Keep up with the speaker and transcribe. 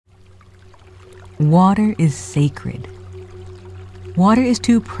Water is sacred. Water is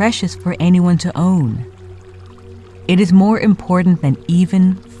too precious for anyone to own. It is more important than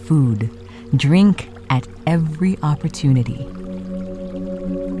even food. Drink at every opportunity.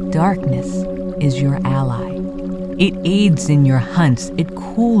 Darkness is your ally. It aids in your hunts. It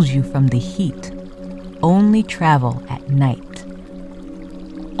cools you from the heat. Only travel at night.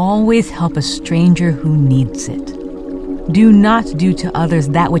 Always help a stranger who needs it. Do not do to others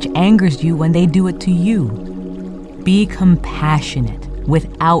that which angers you when they do it to you. Be compassionate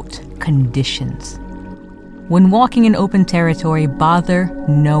without conditions. When walking in open territory, bother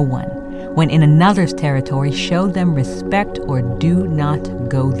no one. When in another's territory, show them respect or do not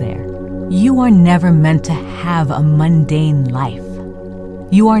go there. You are never meant to have a mundane life.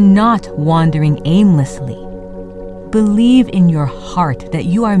 You are not wandering aimlessly. Believe in your heart that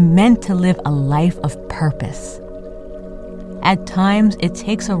you are meant to live a life of purpose. At times, it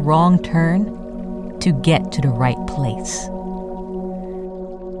takes a wrong turn to get to the right place.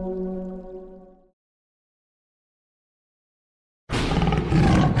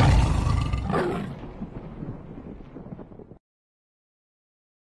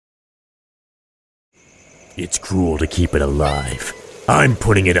 It's cruel to keep it alive. I'm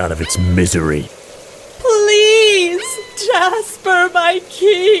putting it out of its misery. Please, Jasper, my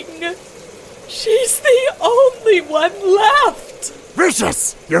king. She's the only one left.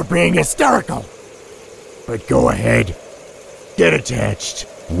 Vicious! You're being hysterical. But go ahead. Get attached.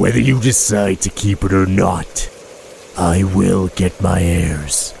 Whether you decide to keep it or not, I will get my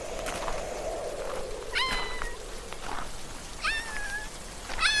heirs.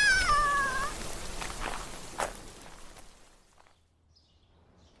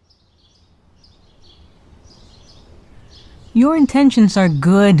 Your intentions are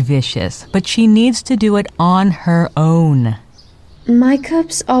good, Vicious, but she needs to do it on her own. My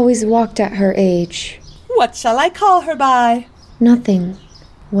cubs always walked at her age. What shall I call her by? Nothing.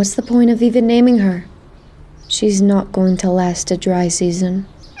 What's the point of even naming her? She's not going to last a dry season.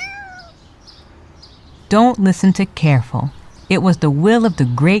 Don't listen to Careful. It was the will of the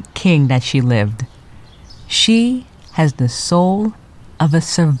great king that she lived. She has the soul of a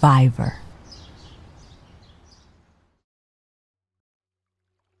survivor.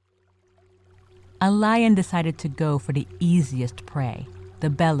 A lion decided to go for the easiest prey, the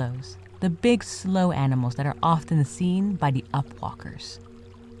bellows, the big slow animals that are often seen by the upwalkers.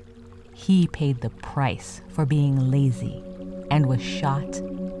 He paid the price for being lazy and was shot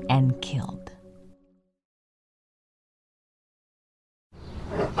and killed.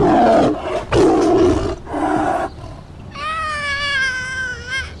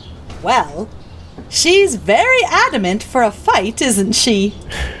 Well, she's very adamant for a fight, isn't she?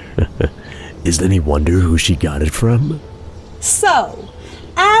 Is it any wonder who she got it from? So,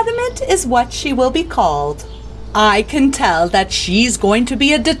 adamant is what she will be called. I can tell that she's going to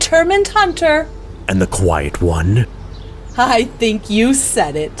be a determined hunter. And the quiet one? I think you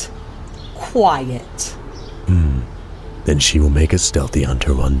said it. Quiet. Then she will make a stealthy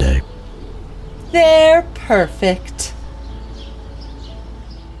hunter one day. They're perfect.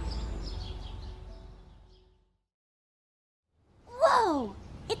 Whoa!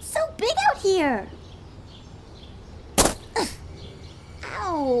 It's so big out here!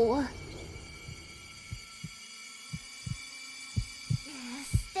 Ow!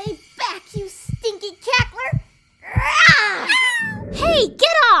 Stay back, you stinky cackler! Hey,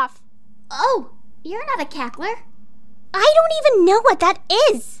 get off! Oh, you're not a cackler. I don't even know what that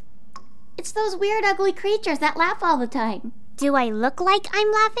is! It's those weird, ugly creatures that laugh all the time. Do I look like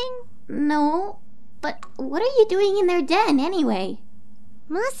I'm laughing? No, but what are you doing in their den anyway?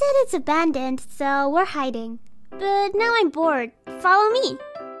 Ma said it's abandoned, so we're hiding. But now I'm bored. Follow me.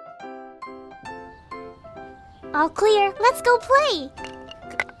 All clear. Let's go play.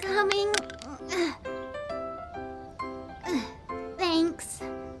 Coming. Thanks.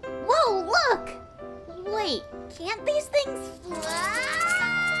 Whoa, look! Wait, can't these things fly?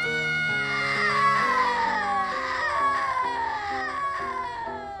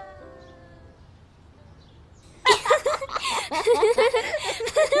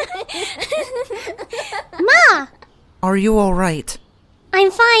 Ma! Are you all right?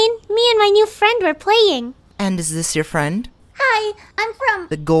 I'm fine. Me and my new friend were playing. And is this your friend? Hi, I'm from...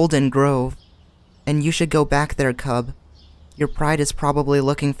 The Golden Grove. And you should go back there, cub. Your pride is probably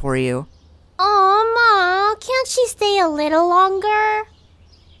looking for you. Aw, Ma, can't she stay a little longer?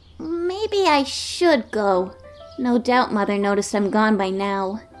 Maybe I should go. No doubt Mother noticed I'm gone by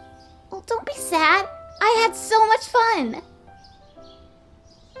now. Well, don't be sad. I had so much fun.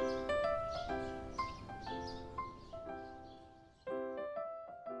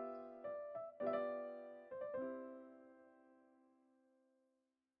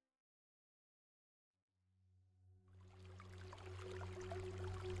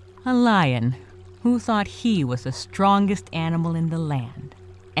 A lion who thought he was the strongest animal in the land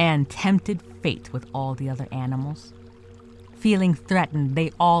and tempted fate with all the other animals. Feeling threatened,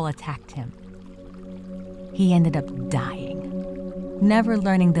 they all attacked him. He ended up dying, never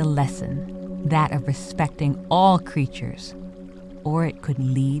learning the lesson, that of respecting all creatures, or it could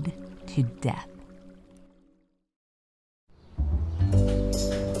lead to death.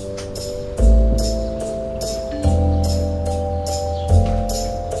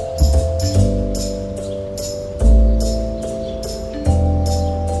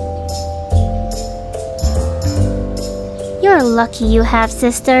 You're lucky you have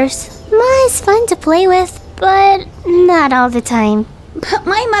sisters. Ma's fun to play with, but not all the time. But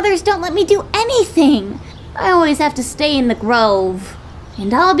my mothers don't let me do anything. I always have to stay in the grove.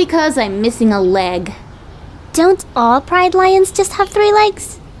 And all because I'm missing a leg. Don't all pride lions just have 3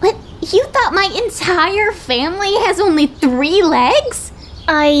 legs? What? You thought my entire family has only 3 legs?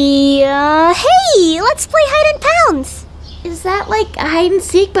 Hey, let's play hide and pounds. Is that like hide and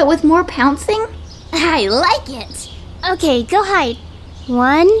seek but with more pouncing? I like it. Okay, go hide.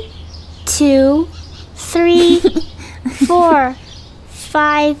 1, 2, 3, 4,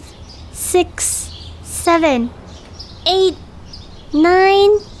 5, 6, 7, 8,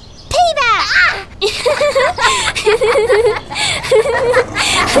 9. Payback! Ah!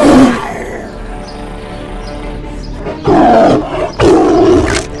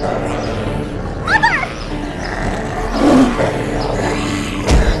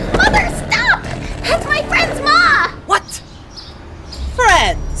 Mother, stop! That's my friend's ma! What?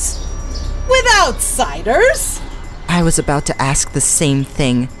 Friends? With outsiders? I was about to ask the same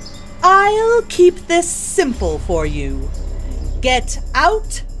thing. I'll keep this simple for you. Get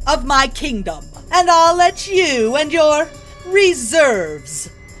out of my kingdom, and I'll let you and your reserves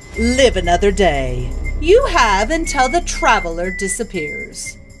live another day. You have until the traveler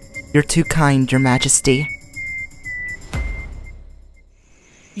disappears. You're too kind, Your Majesty.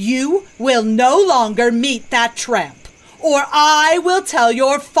 You will no longer meet that tramp, or I will tell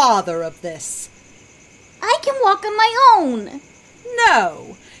your father of this. I can walk on my own.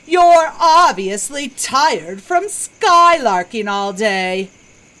 No, you're obviously tired from skylarking all day.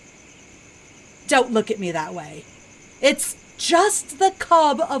 Don't look at me that way. It's just the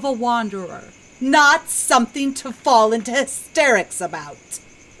cub of a wanderer, not something to fall into hysterics about.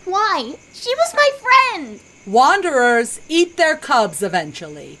 Why? She was my friend. Wanderers eat their cubs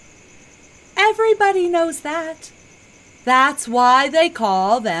eventually. Everybody knows that. That's why they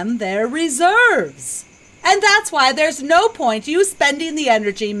call them their reserves. And that's why there's no point you spending the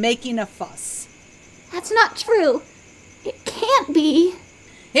energy making a fuss. That's not true. It can't be.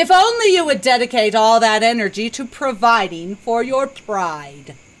 If only you would dedicate all that energy to providing for your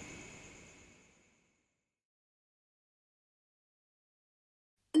pride.